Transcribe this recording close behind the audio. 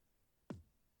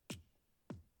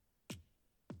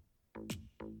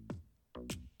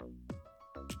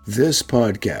This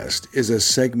podcast is a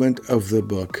segment of the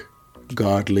book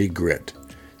Godly Grit,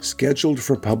 scheduled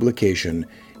for publication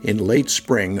in late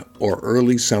spring or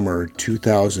early summer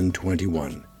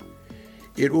 2021.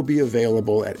 It will be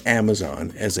available at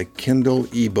Amazon as a Kindle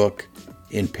ebook,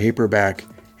 in paperback,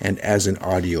 and as an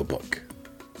audiobook.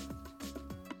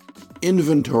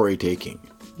 Inventory taking.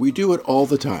 We do it all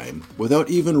the time without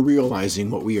even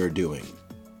realizing what we are doing.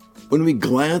 When we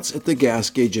glance at the gas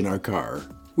gauge in our car,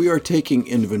 we are taking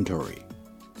inventory.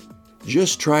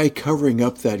 Just try covering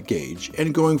up that gauge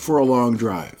and going for a long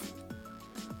drive.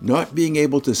 Not being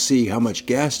able to see how much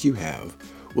gas you have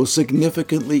will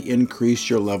significantly increase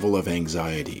your level of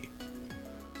anxiety.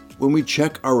 When we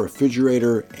check our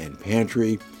refrigerator and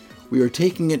pantry, we are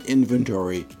taking an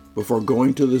inventory before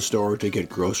going to the store to get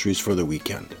groceries for the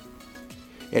weekend.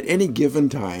 At any given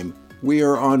time, we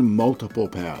are on multiple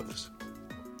paths.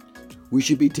 We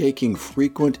should be taking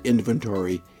frequent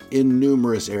inventory in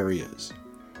numerous areas.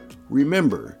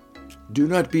 Remember, do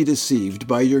not be deceived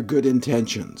by your good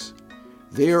intentions.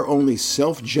 They are only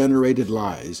self-generated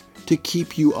lies to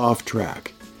keep you off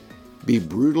track. Be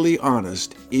brutally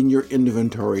honest in your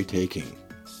inventory taking.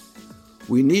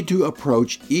 We need to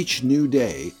approach each new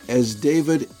day as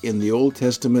David in the Old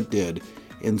Testament did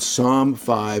in Psalm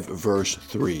 5, verse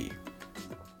 3.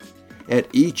 At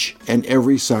each and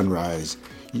every sunrise,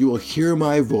 you will hear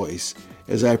my voice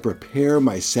as I prepare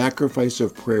my sacrifice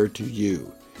of prayer to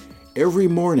you. Every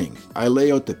morning, I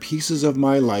lay out the pieces of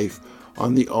my life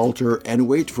on the altar and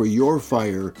wait for your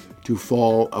fire to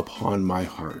fall upon my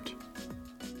heart.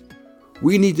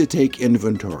 We need to take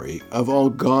inventory of all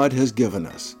God has given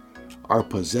us, our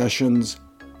possessions,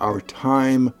 our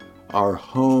time, our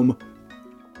home,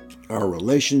 our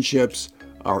relationships,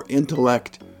 our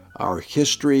intellect, our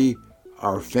history,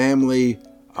 our family,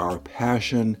 our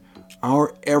passion,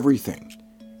 our everything,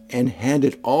 and hand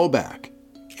it all back,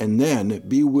 and then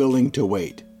be willing to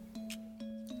wait.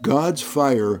 God's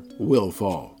fire will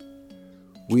fall.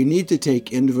 We need to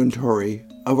take inventory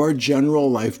of our general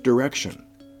life direction.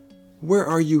 Where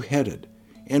are you headed,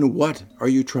 and what are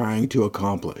you trying to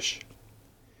accomplish?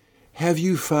 Have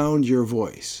you found your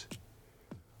voice?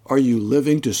 Are you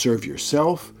living to serve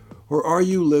yourself, or are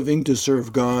you living to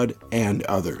serve God and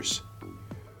others?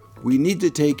 We need to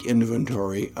take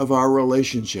inventory of our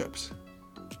relationships.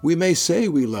 We may say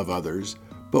we love others,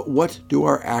 but what do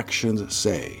our actions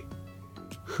say?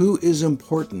 Who is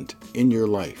important in your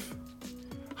life?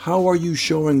 How are you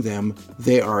showing them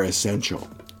they are essential?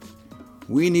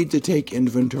 We need to take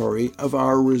inventory of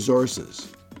our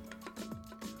resources.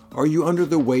 Are you under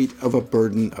the weight of a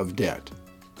burden of debt?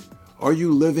 Are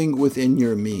you living within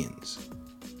your means?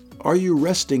 Are you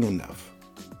resting enough?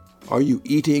 Are you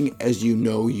eating as you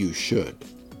know you should?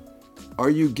 Are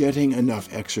you getting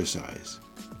enough exercise?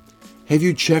 Have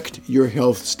you checked your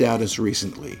health status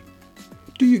recently?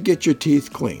 Do you get your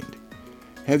teeth cleaned?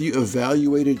 Have you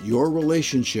evaluated your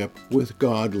relationship with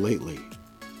God lately?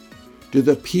 Do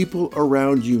the people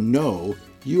around you know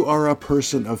you are a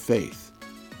person of faith?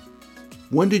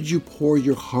 When did you pour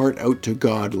your heart out to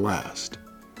God last?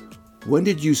 When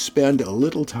did you spend a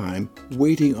little time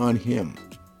waiting on Him?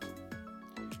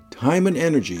 Time and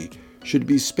energy should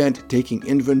be spent taking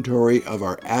inventory of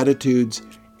our attitudes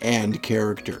and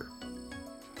character.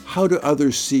 How do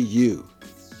others see you?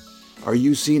 Are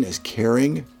you seen as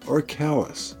caring or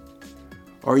callous?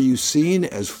 Are you seen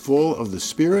as full of the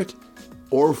Spirit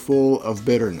or full of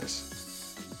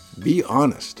bitterness? Be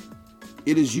honest.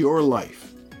 It is your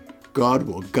life. God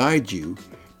will guide you,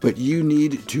 but you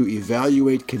need to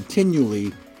evaluate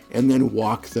continually and then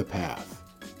walk the path.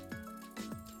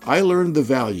 I learned the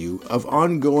value of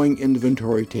ongoing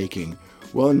inventory taking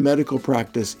while in medical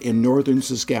practice in northern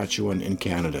Saskatchewan in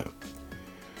Canada.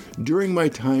 During my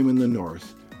time in the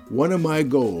north, one of my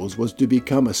goals was to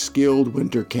become a skilled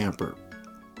winter camper.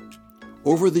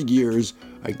 Over the years,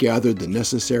 I gathered the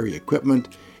necessary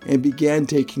equipment and began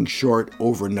taking short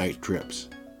overnight trips.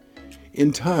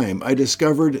 In time, I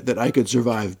discovered that I could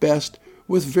survive best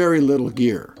with very little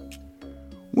gear.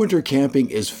 Winter camping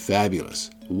is fabulous.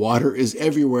 Water is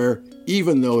everywhere,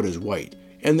 even though it is white,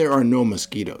 and there are no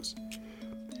mosquitoes.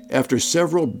 After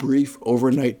several brief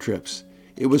overnight trips,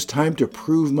 it was time to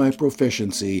prove my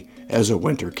proficiency as a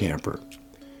winter camper.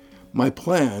 My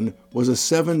plan was a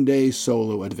 7-day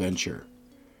solo adventure.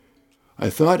 I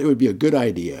thought it would be a good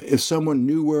idea if someone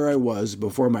knew where I was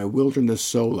before my wilderness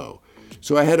solo,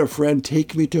 so I had a friend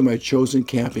take me to my chosen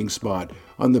camping spot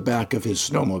on the back of his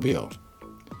snowmobile.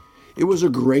 It was a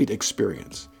great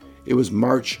experience. It was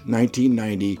March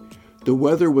 1990. The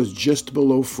weather was just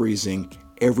below freezing.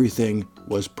 Everything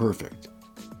was perfect.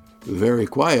 Very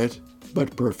quiet,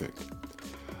 but perfect.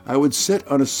 I would sit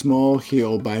on a small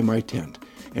hill by my tent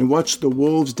and watch the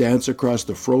wolves dance across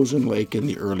the frozen lake in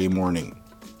the early morning.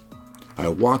 I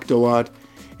walked a lot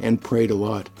and prayed a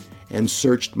lot and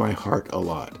searched my heart a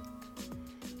lot.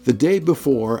 The day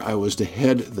before I was to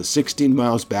head the 16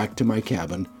 miles back to my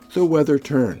cabin, the weather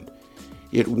turned.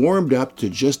 It warmed up to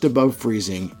just above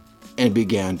freezing and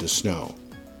began to snow.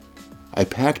 I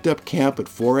packed up camp at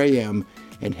 4 a.m.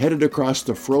 and headed across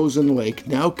the frozen lake,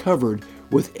 now covered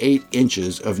with 8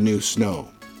 inches of new snow.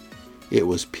 It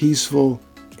was peaceful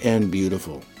and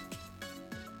beautiful.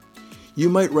 You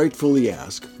might rightfully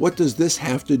ask, what does this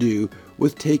have to do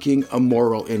with taking a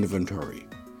moral inventory?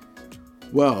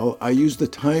 Well, I used the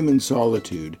time in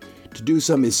solitude to do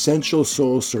some essential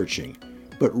soul searching,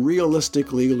 but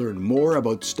realistically learn more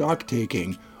about stock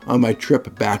taking on my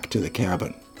trip back to the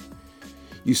cabin.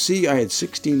 You see, I had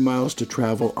 16 miles to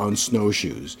travel on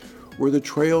snowshoes, where the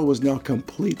trail was now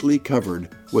completely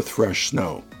covered with fresh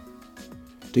snow.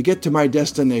 To get to my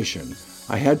destination,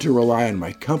 I had to rely on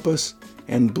my compass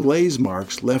and blaze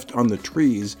marks left on the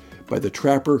trees by the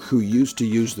trapper who used to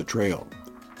use the trail.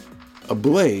 A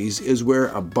blaze is where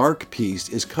a bark piece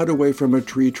is cut away from a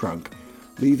tree trunk,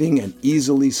 leaving an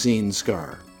easily seen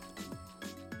scar.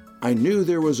 I knew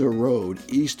there was a road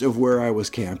east of where I was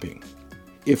camping.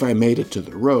 If I made it to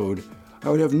the road, I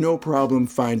would have no problem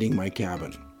finding my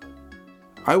cabin.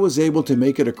 I was able to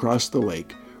make it across the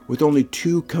lake with only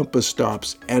 2 compass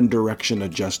stops and direction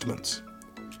adjustments.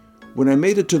 When I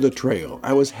made it to the trail,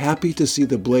 I was happy to see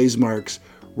the blaze marks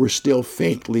were still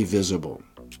faintly visible.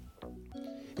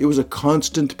 It was a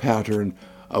constant pattern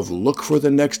of look for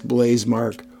the next blaze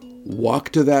mark, walk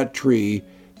to that tree,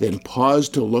 then pause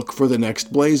to look for the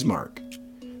next blaze mark,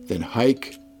 then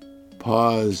hike,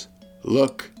 pause,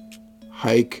 look,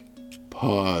 hike,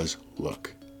 pause,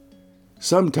 look.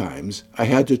 Sometimes I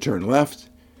had to turn left,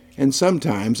 and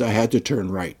sometimes I had to turn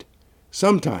right.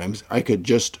 Sometimes I could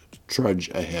just trudge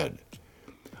ahead.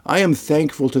 I am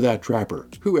thankful to that trapper,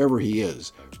 whoever he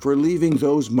is, for leaving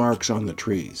those marks on the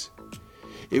trees.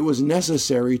 It was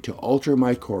necessary to alter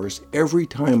my course every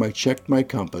time I checked my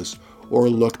compass or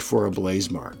looked for a blaze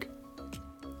mark.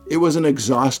 It was an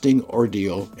exhausting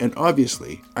ordeal, and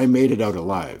obviously I made it out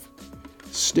alive.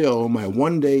 Still, my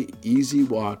one-day easy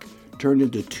walk turned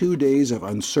into 2 days of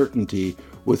uncertainty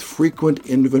with frequent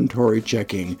inventory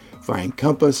checking via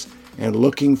compass and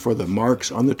looking for the marks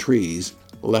on the trees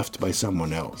left by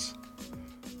someone else.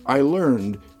 I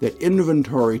learned that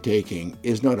inventory taking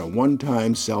is not a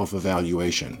one-time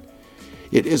self-evaluation.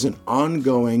 It is an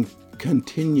ongoing,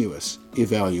 continuous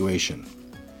evaluation.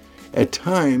 At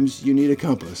times, you need a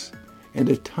compass, and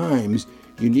at times,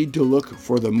 you need to look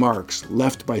for the marks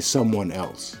left by someone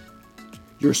else.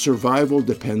 Your survival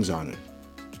depends on it.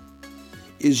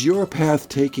 Is your path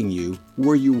taking you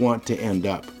where you want to end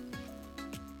up?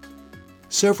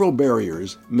 Several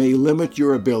barriers may limit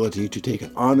your ability to take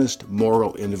an honest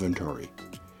moral inventory.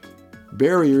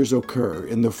 Barriers occur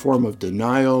in the form of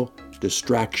denial,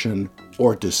 distraction,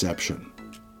 or deception.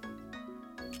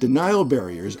 Denial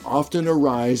barriers often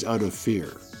arise out of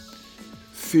fear.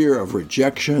 Fear of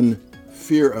rejection,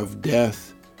 fear of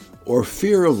death, or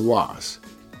fear of loss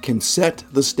can set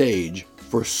the stage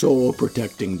for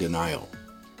soul-protecting denial.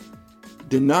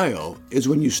 Denial is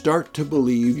when you start to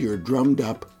believe your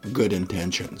drummed-up good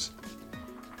intentions.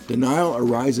 Denial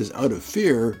arises out of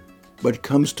fear, but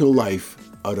comes to life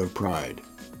out of pride.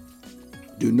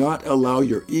 Do not allow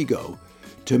your ego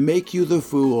to make you the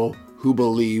fool who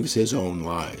believes his own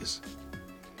lies.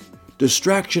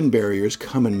 Distraction barriers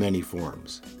come in many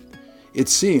forms. It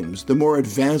seems the more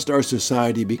advanced our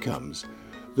society becomes,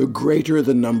 the greater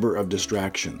the number of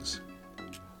distractions.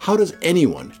 How does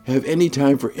anyone have any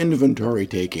time for inventory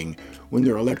taking when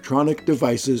their electronic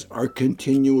devices are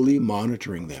continually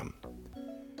monitoring them?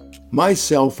 My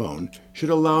cell phone should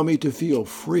allow me to feel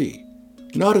free,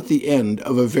 not at the end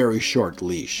of a very short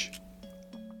leash.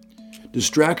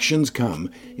 Distractions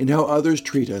come in how others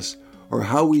treat us or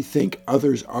how we think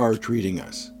others are treating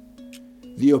us.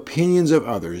 The opinions of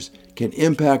others can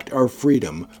impact our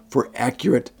freedom for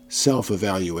accurate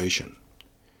self-evaluation.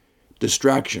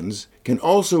 Distractions can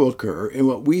also occur in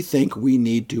what we think we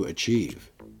need to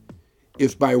achieve.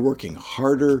 If by working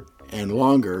harder and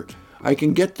longer, I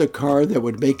can get the car that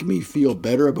would make me feel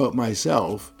better about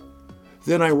myself,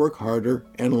 then I work harder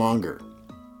and longer.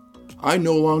 I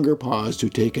no longer pause to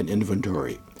take an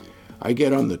inventory. I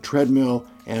get on the treadmill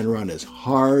and run as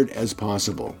hard as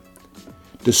possible.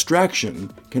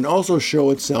 Distraction can also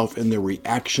show itself in the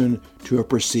reaction to a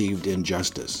perceived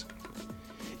injustice.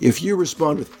 If you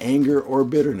respond with anger or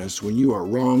bitterness when you are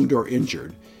wronged or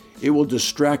injured, it will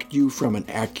distract you from an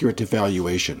accurate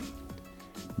evaluation.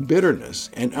 Bitterness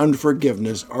and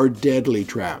unforgiveness are deadly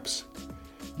traps.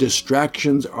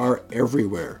 Distractions are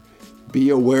everywhere. Be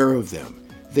aware of them.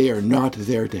 They are not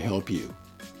there to help you.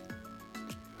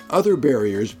 Other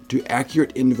barriers to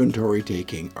accurate inventory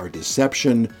taking are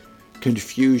deception,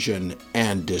 confusion,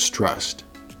 and distrust.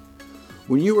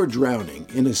 When you are drowning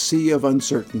in a sea of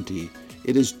uncertainty,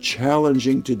 it is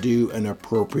challenging to do an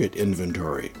appropriate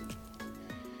inventory.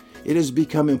 It has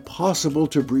become impossible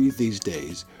to breathe these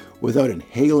days without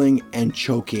inhaling and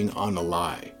choking on a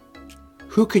lie.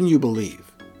 Who can you believe?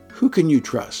 Who can you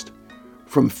trust?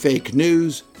 From fake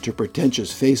news to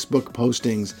pretentious Facebook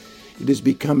postings, it is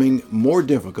becoming more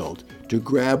difficult to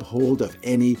grab hold of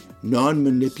any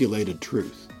non-manipulated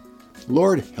truth.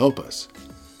 Lord, help us.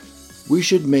 We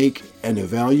should make an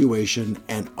evaluation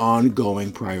an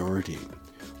ongoing priority.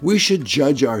 We should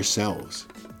judge ourselves.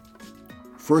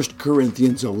 1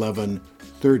 Corinthians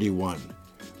 11:31.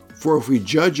 For if we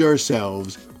judge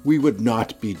ourselves, we would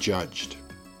not be judged.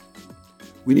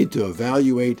 We need to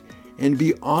evaluate and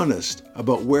be honest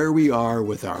about where we are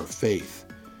with our faith.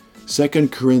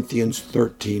 2 Corinthians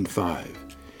 13:5.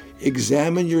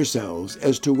 Examine yourselves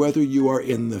as to whether you are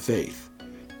in the faith.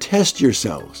 Test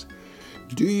yourselves.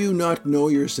 Do you not know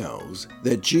yourselves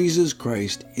that Jesus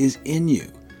Christ is in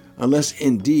you, unless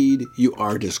indeed you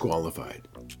are disqualified?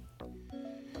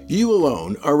 You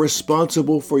alone are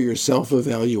responsible for your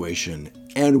self-evaluation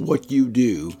and what you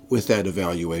do with that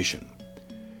evaluation.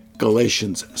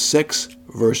 Galatians 6,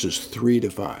 verses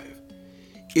 3-5.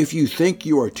 If you think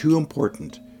you are too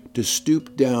important to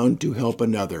stoop down to help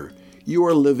another, you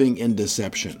are living in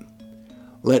deception.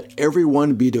 Let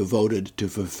everyone be devoted to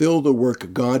fulfill the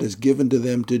work God has given to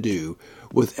them to do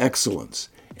with excellence,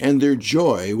 and their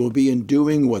joy will be in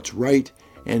doing what's right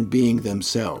and being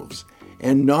themselves,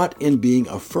 and not in being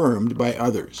affirmed by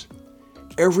others.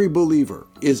 Every believer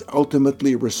is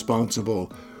ultimately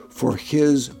responsible for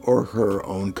his or her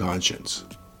own conscience.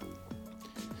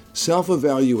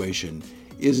 Self-evaluation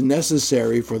is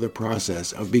necessary for the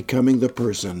process of becoming the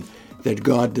person that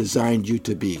God designed you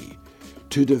to be,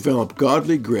 to develop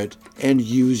godly grit and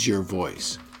use your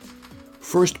voice.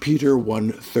 1 Peter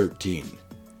 1:13.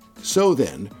 So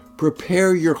then,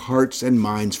 prepare your hearts and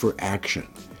minds for action.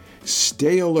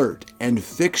 Stay alert and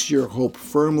fix your hope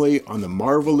firmly on the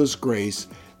marvelous grace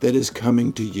that is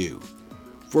coming to you.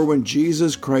 For when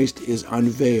Jesus Christ is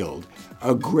unveiled,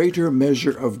 a greater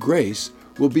measure of grace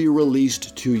will be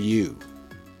released to you.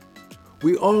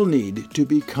 We all need to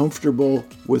be comfortable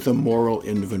with a moral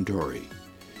inventory.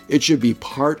 It should be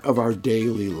part of our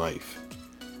daily life.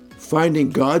 Finding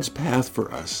God's path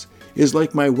for us is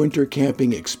like my winter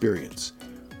camping experience.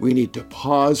 We need to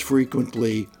pause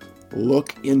frequently,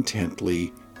 look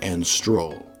intently, and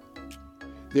stroll.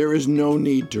 There is no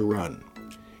need to run.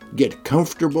 Get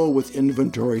comfortable with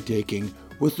inventory taking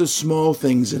with the small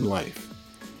things in life.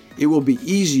 It will be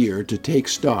easier to take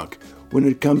stock when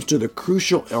it comes to the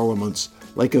crucial elements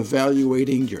like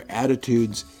evaluating your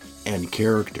attitudes and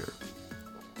character.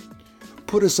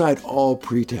 Put aside all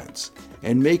pretense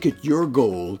and make it your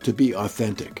goal to be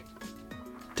authentic.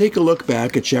 Take a look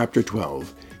back at chapter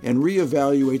 12 and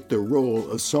reevaluate the role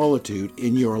of solitude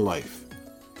in your life.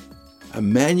 A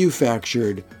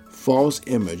manufactured, false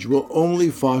image will only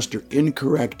foster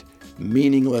incorrect,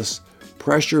 meaningless,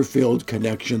 pressure-filled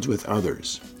connections with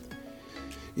others.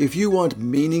 If you want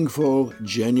meaningful,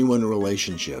 genuine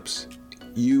relationships,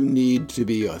 you need to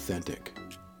be authentic.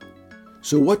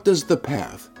 So what does the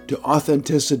path to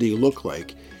authenticity look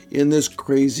like in this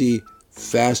crazy,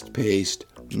 fast-paced,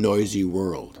 noisy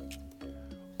world?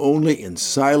 Only in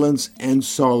silence and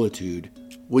solitude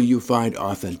will you find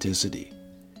authenticity.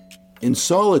 In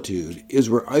solitude is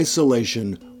where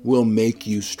isolation will make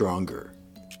you stronger.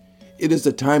 It is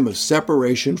a time of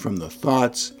separation from the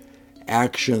thoughts,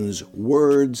 actions,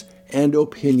 words, and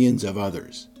opinions of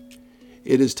others.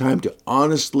 It is time to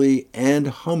honestly and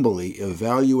humbly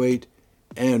evaluate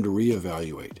and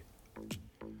reevaluate.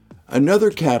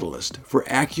 Another catalyst for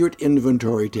accurate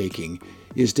inventory taking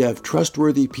is to have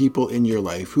trustworthy people in your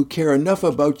life who care enough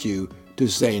about you to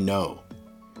say no.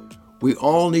 We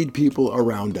all need people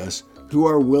around us who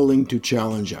are willing to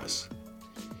challenge us.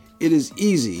 It is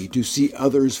easy to see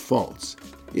others' faults.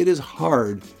 It is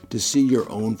hard to see your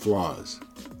own flaws.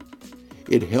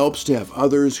 It helps to have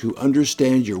others who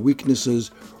understand your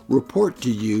weaknesses report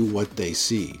to you what they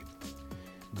see.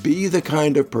 Be the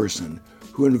kind of person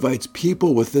who invites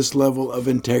people with this level of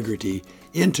integrity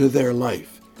into their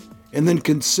life, and then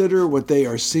consider what they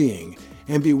are seeing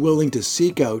and be willing to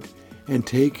seek out and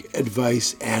take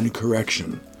advice and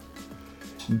correction.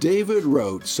 David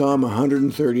wrote Psalm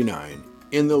 139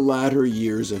 in the latter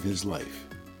years of his life.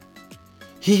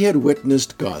 He had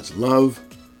witnessed God's love,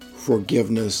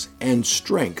 forgiveness, and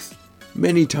strength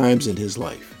many times in his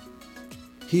life.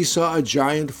 He saw a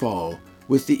giant fall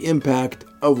with the impact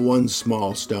of one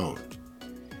small stone.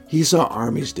 He saw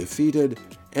armies defeated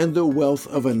and the wealth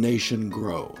of a nation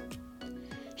grow.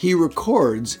 He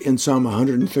records in Psalm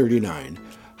 139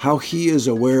 how he is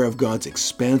aware of God's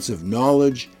expansive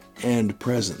knowledge and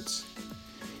presence.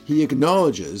 He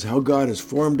acknowledges how God has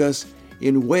formed us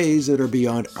in ways that are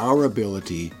beyond our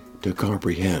ability to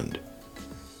comprehend.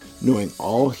 Knowing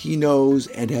all he knows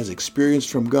and has experienced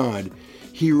from God,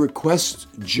 he requests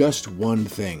just one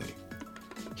thing.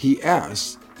 He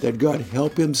asks that God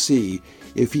help him see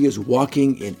if he is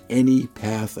walking in any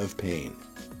path of pain.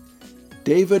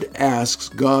 David asks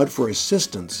God for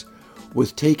assistance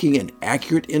with taking an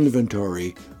accurate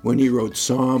inventory when he wrote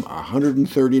Psalm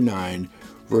 139,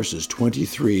 verses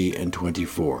 23 and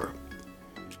 24.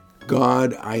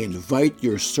 God, I invite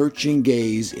your searching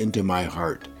gaze into my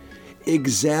heart.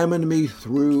 Examine me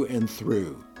through and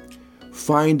through.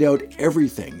 Find out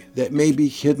everything that may be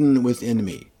hidden within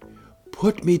me.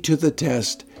 Put me to the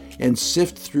test and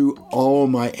sift through all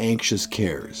my anxious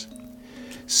cares.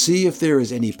 See if there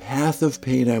is any path of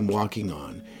pain I'm walking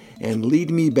on, and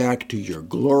lead me back to your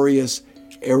glorious,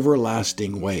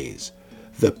 everlasting ways,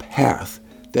 the path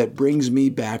that brings me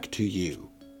back to you.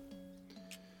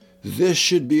 This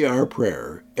should be our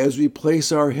prayer as we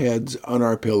place our heads on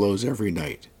our pillows every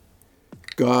night.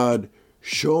 God,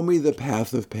 show me the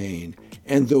path of pain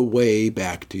and the way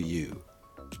back to you.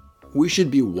 We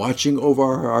should be watching over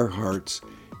our hearts,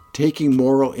 taking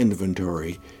moral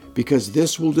inventory, because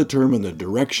this will determine the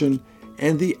direction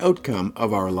and the outcome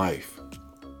of our life.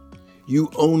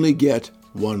 You only get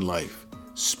one life.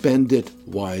 Spend it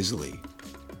wisely.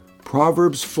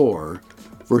 Proverbs 4,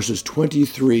 verses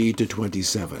 23 to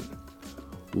 27.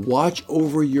 Watch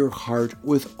over your heart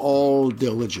with all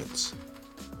diligence,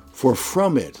 for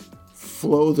from it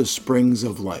flow the springs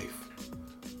of life.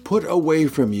 Put away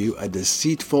from you a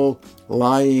deceitful,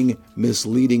 lying,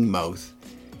 misleading mouth,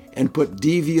 and put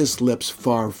devious lips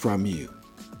far from you.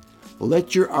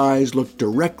 Let your eyes look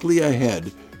directly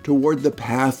ahead toward the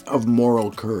path of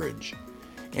moral courage,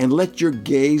 and let your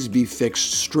gaze be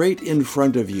fixed straight in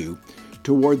front of you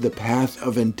toward the path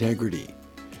of integrity.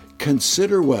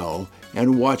 Consider well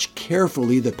and watch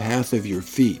carefully the path of your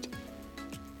feet,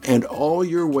 and all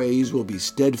your ways will be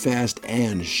steadfast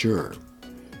and sure.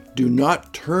 Do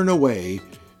not turn away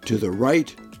to the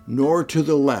right nor to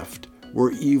the left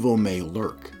where evil may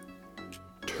lurk.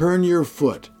 Turn your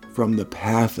foot from the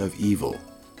path of evil.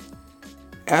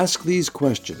 Ask these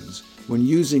questions when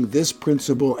using this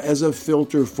principle as a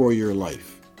filter for your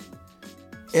life.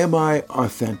 Am I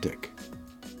authentic?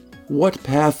 What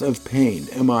path of pain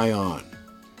am I on?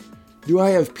 Do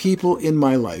I have people in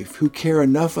my life who care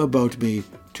enough about me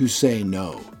to say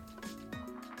no?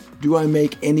 Do I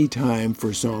make any time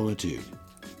for solitude?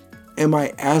 Am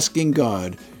I asking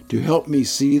God to help me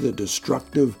see the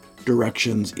destructive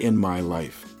directions in my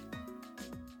life?